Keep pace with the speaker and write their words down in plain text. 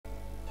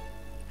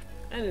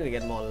I need to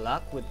get more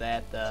luck with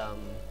that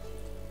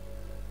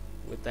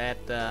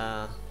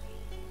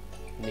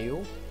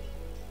new.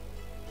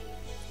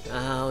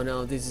 Oh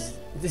no, this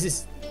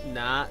is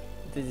not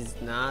the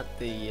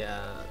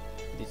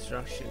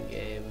destruction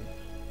game.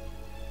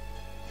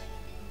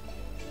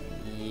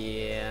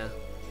 Yeah,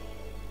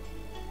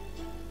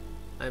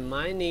 I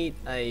might need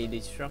a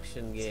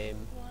destruction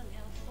game.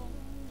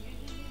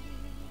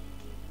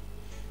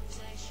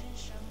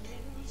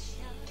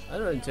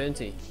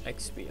 120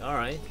 XP. All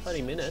right,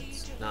 30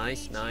 minutes.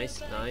 Nice,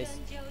 nice, nice.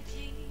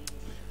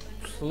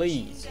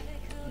 Please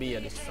be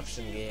a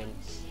destruction game.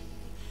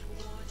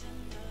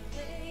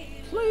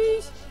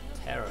 Please.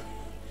 Terror.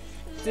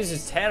 This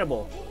is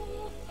terrible.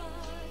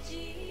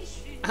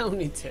 I don't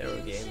need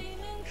terror game.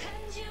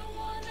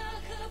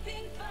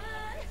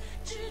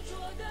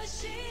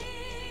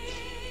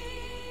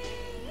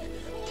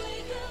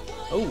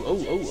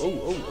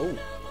 Oh.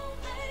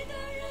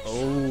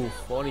 Oh,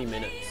 40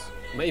 minutes.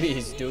 Maybe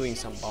he's doing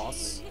some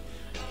bosses.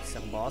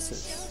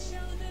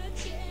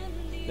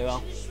 Được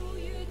không?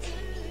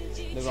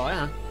 Được rồi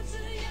hả?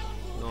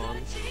 Ngon.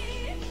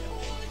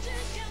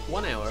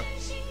 1 hour.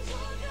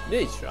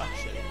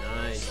 Destruction.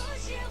 Nice.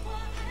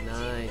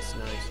 Nice.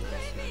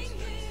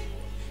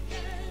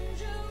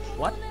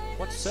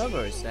 What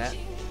server is that?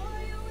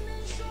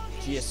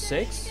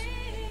 GS6?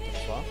 The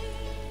fuck?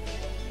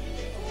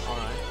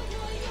 Alright.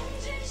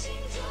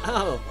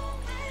 Oh.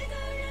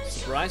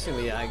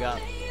 Surprisingly, I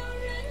got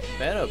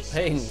better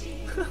ping.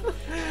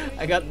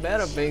 I got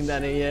better ping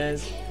than he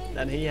has.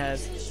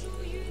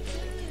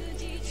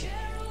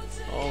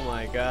 Oh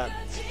my god.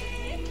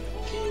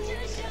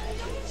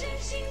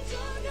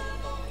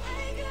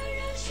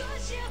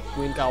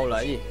 Nguyên câu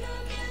là gì?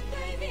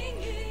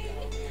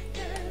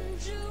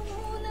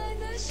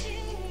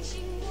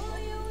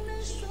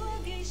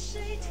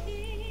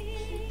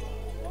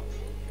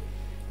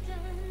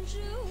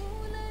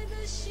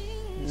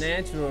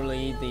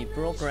 Naturally, the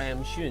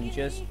program shouldn't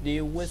just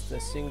deal with the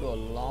single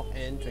log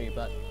entry,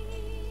 but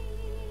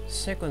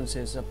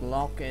sequences of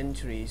log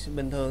entries.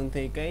 Bình thường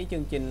thì cái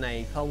chương trình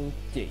này không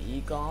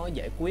chỉ có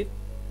giải quyết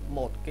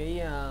một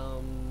cái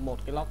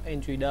log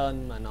entry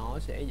đơn, mà nó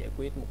sẽ giải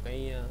quyết một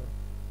cái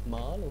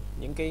mớ luôn,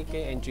 những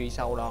cái entry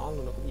sau đó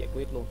luôn nó cũng giải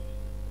quyết luôn.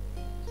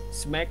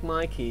 Smack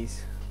my keys.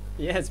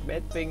 Yes,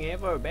 best thing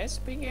ever,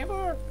 best thing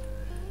ever.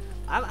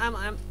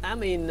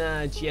 I'm in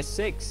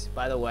GS6,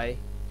 by the way.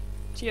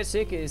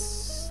 GS6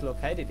 is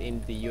located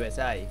in the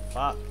USA.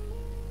 Fuck.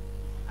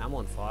 I'm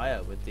on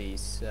fire with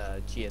these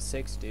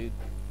GS6, dude.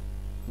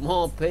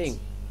 More ping.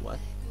 What?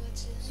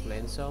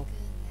 Slenso?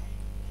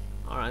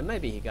 Alright,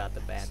 maybe he got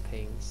the bad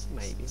pings.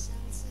 Maybe.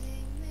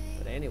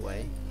 But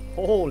anyway.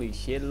 Holy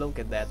shit, look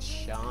at that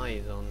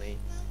shines on me.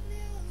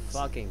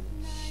 Fucking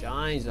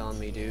shines on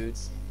me, dude.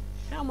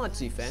 How much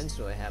defense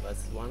do I have? At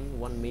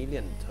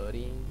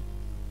 1,030,000.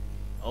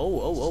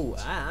 Oh,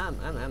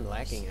 I'm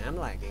lagging.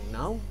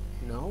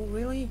 No,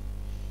 really?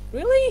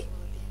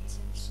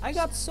 I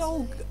got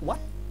so... What?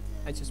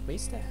 I just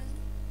missed that.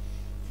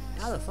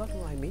 How the fuck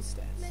do I miss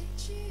that?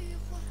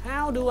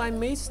 How do I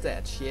miss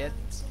that shit?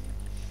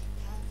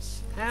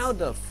 How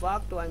the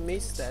fuck do I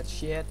miss that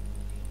shit?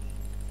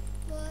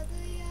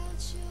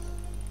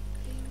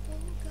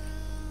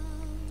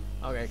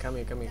 Okay, come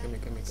here.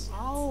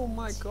 Oh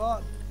my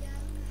god.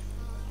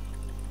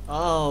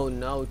 Oh,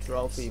 no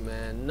trophy,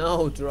 man.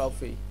 No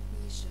trophy.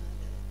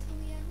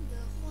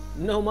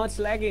 No much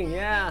lagging,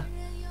 yeah.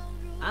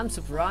 I'm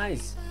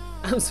surprised.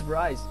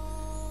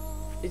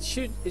 It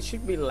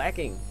should be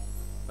lagging.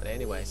 But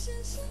anyway.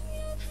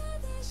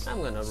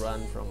 I'm gonna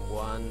run from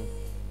 1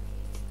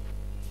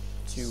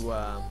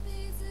 to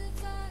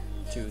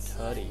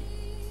 30.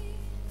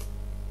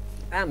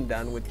 I'm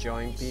done with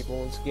joining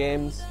people's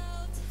games.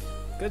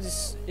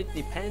 Because it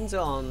depends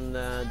on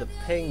the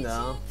ping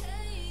though.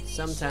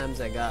 Sometimes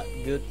I got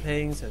good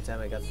ping,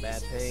 sometimes I got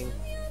bad ping.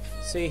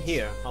 See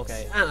here,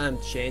 okay, I'm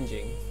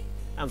changing.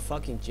 I'm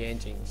fucking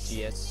changing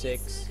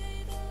GS6.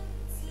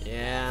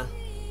 Yeah,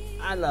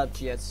 I love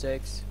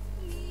GS6.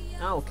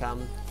 I'll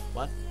come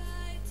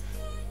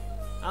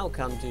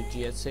to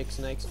GS6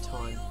 next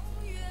time.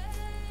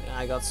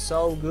 I got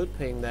so good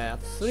ping there.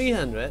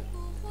 300,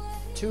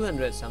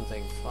 200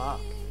 something. Fuck,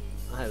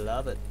 I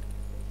love it.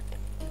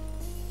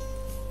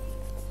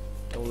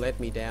 Don't let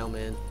me down,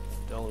 man.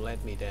 Don't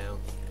let me down.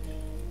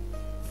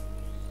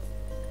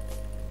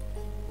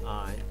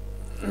 Alright.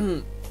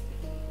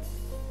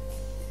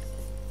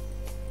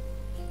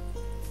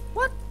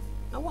 What?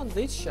 I want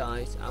these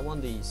shines. I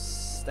want these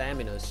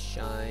stamina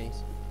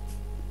shines.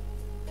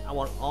 I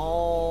want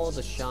all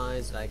the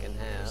shines I can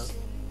have.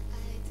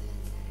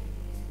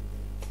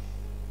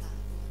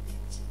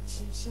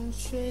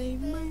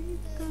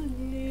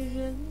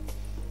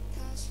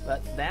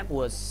 But that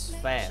was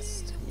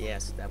fast.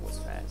 Yes, that was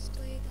fast.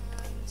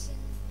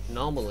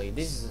 Normally,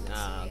 this is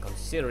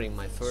considering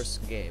my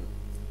first game.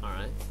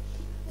 Alright.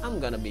 I'm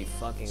gonna be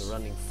fucking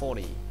running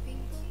 40.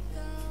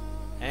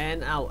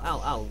 And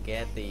I'll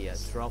get the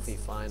trophy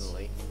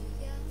finally.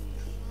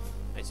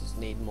 I just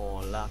need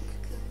more luck.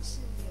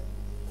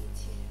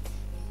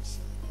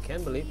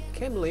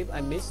 Can't believe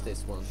I missed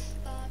this one.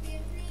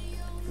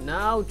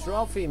 No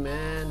trophy,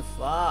 man.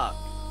 Fuck.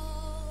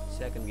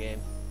 Second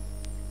game.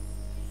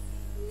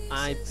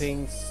 I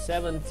pinged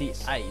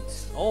 78.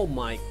 Oh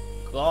my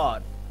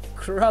god.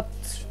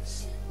 Corrupt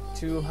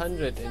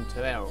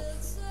 212.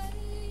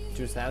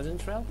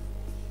 2012?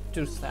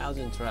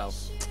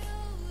 2012.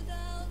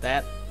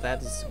 That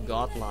is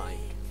godlike.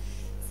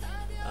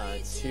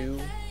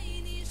 Two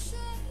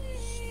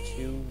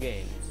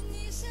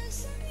games.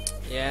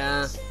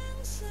 Yeah,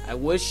 I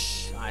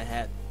wish I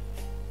had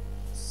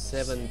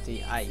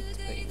 78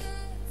 ping,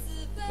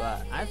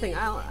 but I think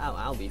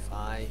I'll be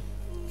fine.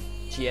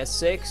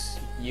 GS6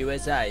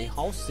 USA,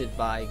 hosted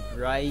by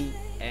Gray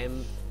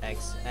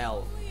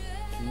MXL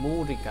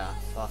Murica.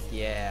 Fuck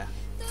yeah.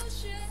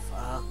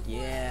 Fuck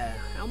yeah.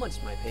 How much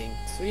is my ping?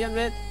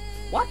 300?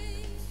 What?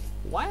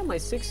 Why am I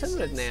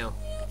 600 now?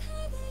 What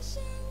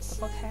the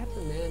fuck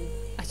happened, man?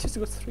 I just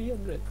got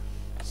 300.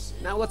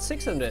 Now what's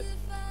 600?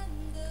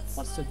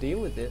 What's the deal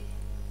with it?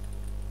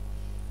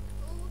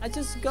 I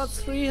just got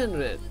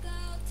 300.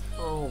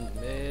 Oh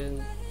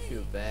man,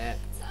 feels bad,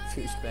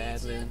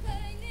 man.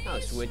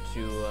 I'll switch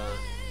to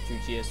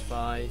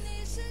GS5.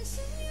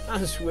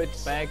 I'll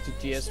switch back to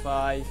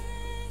GS5.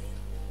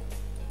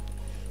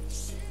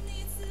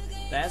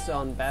 That's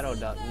on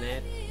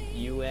battle.net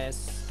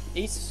US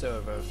East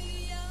server.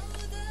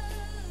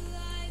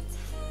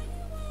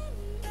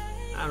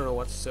 I don't know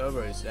what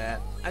server is that.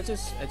 I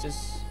just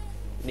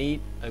need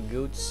a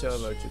good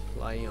server to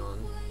play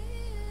on.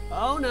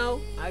 Oh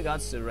no, I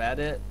got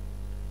surrounded.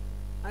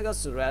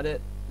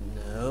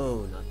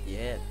 No, not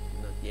yet,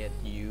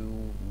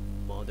 you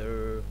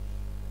mother.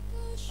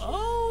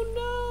 Oh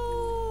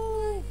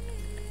no!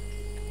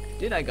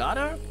 Did I got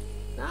her?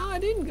 No, I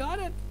didn't got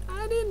it.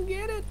 I didn't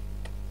get it.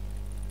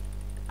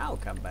 I'll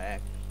come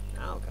back.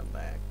 I'll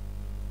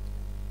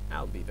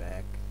be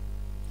back.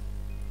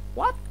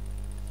 What?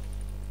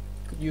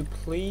 Could you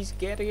please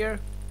get here,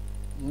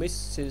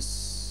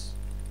 Mrs.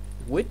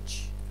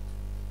 Witch?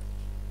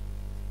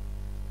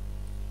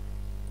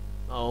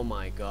 Oh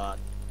my god.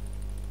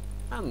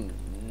 I'm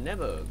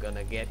never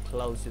gonna get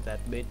close to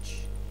that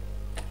bitch.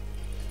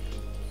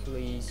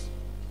 Please.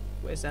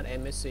 Where's that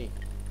MSC?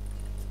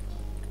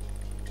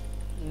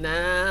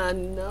 Nah,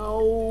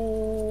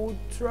 no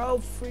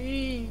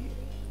trophy.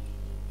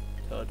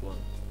 Third one.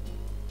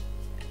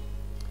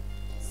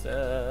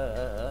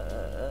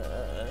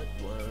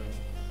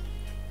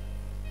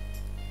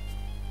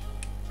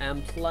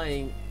 I'm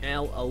playing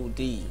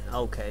LOD.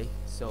 Okay,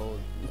 so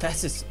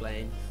that's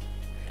explained.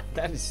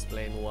 That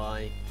explains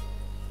why.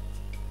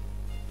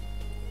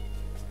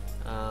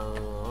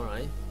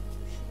 Alright.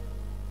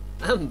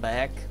 I'm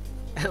back,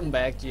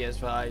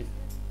 GS5.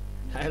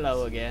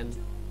 Hello again.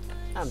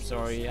 I'm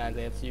sorry I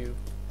left you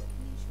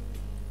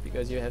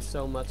because you have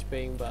so much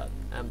ping, but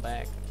I'm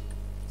back.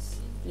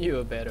 You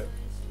are better.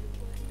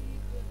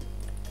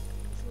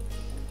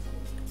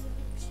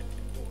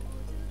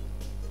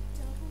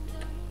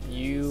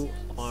 You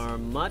are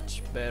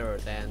much better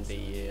than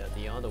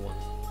the other one.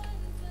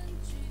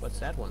 What's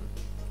that one?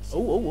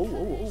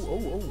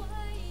 Oh,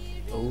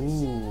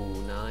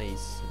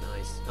 nice.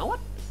 Now what?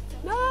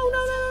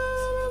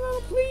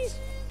 No, please.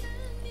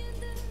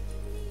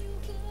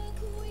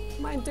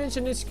 My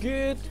intention is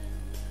good.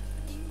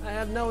 I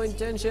have no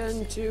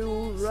intention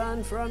to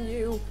run from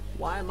you.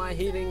 Why am I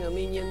hitting a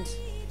minion?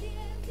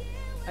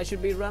 I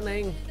should be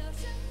running.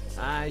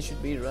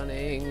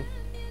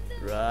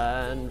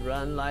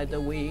 Run like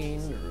the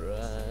wind.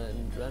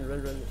 Run.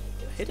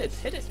 Hit it.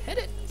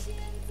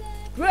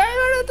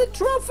 Where the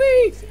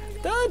trophy?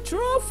 The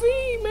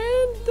trophy,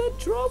 man. The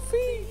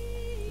trophy.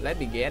 Let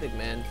me get it,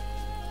 man.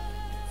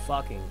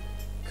 Fucking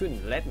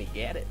couldn't let me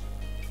get it.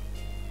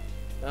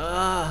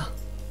 I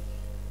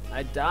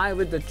die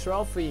with the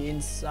trophy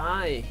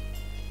inside.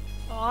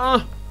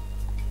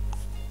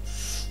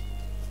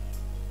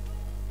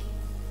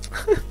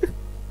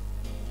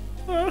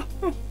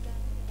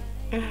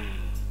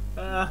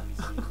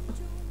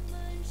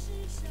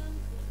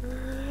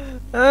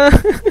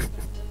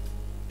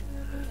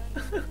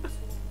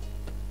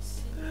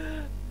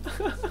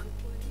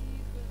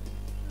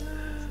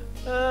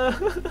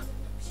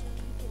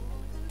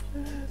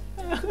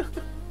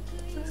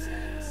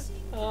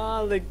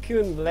 They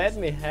couldn't let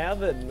me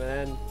have it,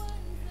 man.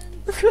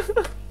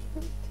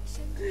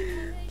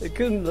 They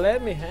couldn't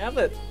let me have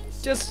it.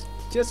 Just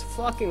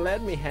fucking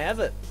let me have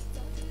it.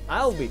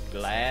 I'll be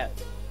glad.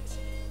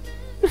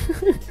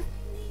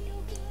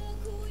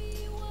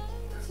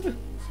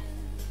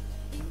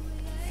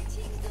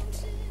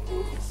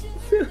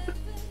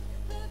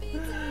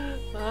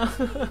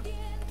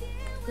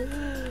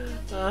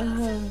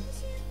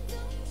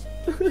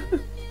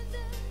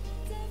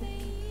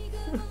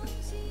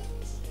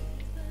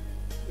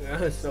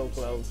 So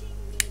close.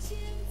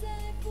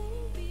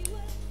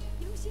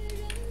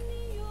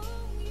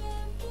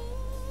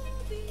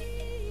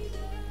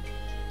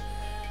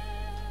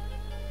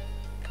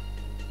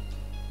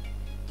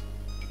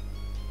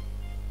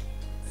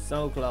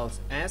 So close.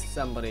 Ask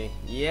somebody.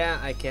 Yeah,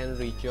 I can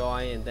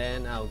rejoin and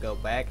then I'll go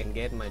back and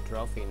get my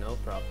trophy, no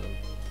problem.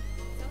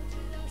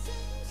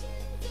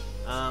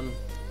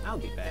 I'll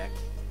be back.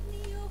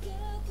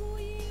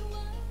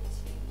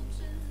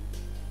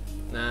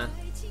 Nah,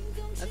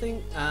 I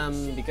think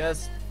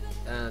because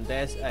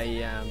there's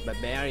a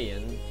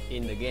barbarian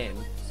in the game,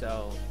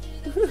 so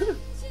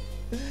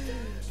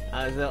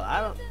so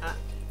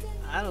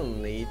I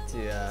don't need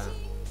to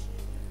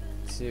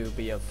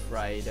be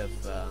afraid of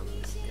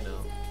you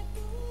know,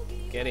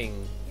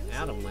 getting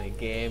out of my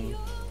game.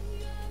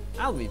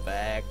 I'll be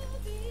back.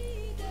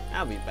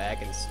 I'll be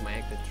back and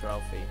smack the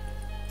trophy.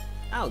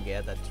 I'll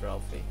get that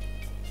trophy.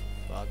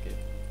 Fuck it.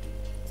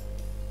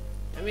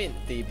 I mean,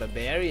 the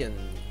barbarian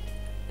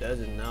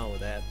doesn't know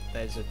that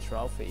there's a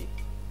trophy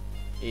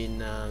in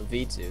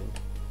Vizjun,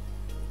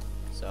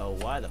 so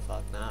why the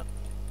fuck not?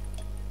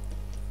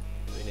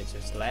 I mean, it's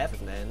just left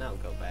and then I'll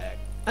go back.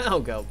 I'll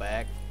go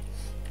back.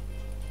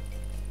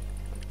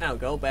 I'll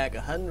go back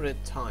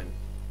 100 times.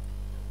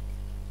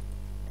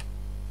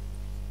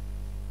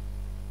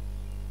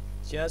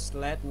 Just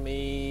let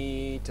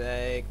me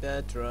take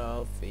the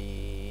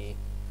trophy.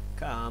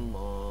 Come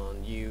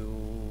on, you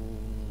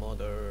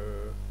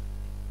mother.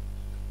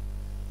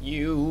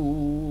 You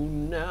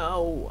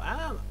know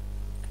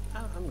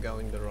I'm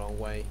going the wrong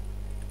way.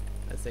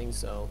 I think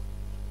so.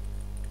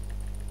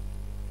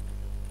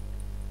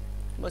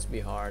 Must be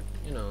hard,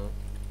 you know,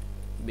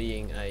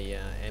 being a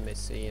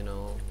MSC, you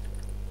know.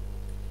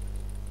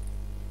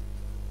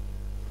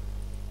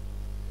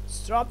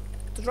 Stop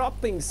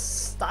dropping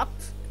stuff,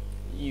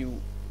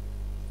 you.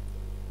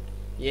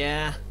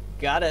 Yeah,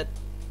 got it.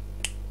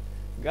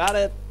 Got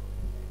it.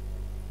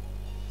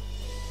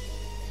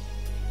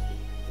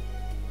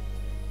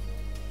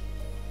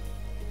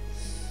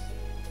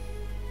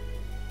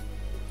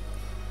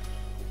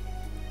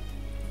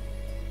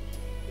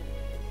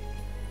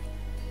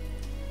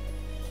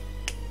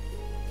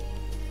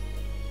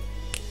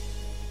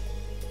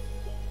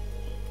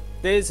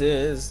 This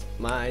is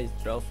my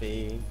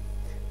trophy.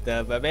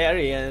 The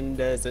barbarian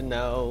doesn't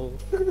know.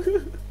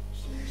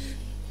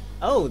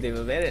 Oh, the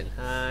barbarian.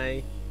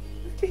 Hi.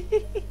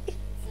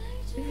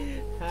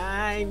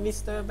 Hi,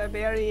 Mr.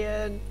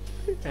 Barbarian.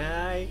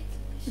 Hi.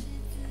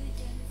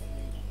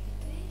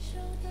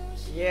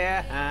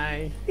 Yeah,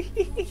 hi.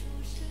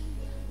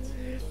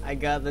 I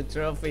got the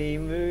trophy.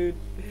 Moo,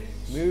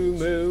 moo,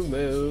 moo,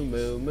 moo,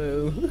 moo,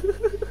 moo.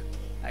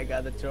 I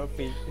got the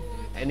trophy,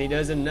 and he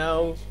doesn't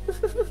know.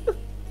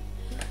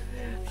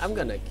 I'm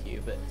gonna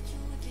cube it.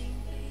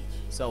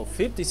 So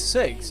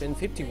 56 and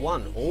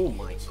 51. Oh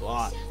my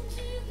god,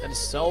 that is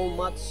so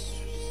much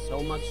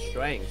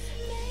strength.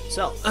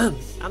 So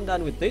I'm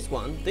done with this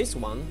one,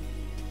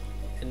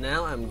 and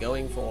now I'm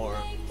going for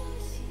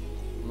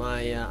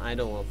my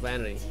idol of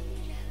vanity.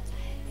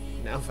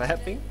 Now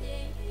fapping.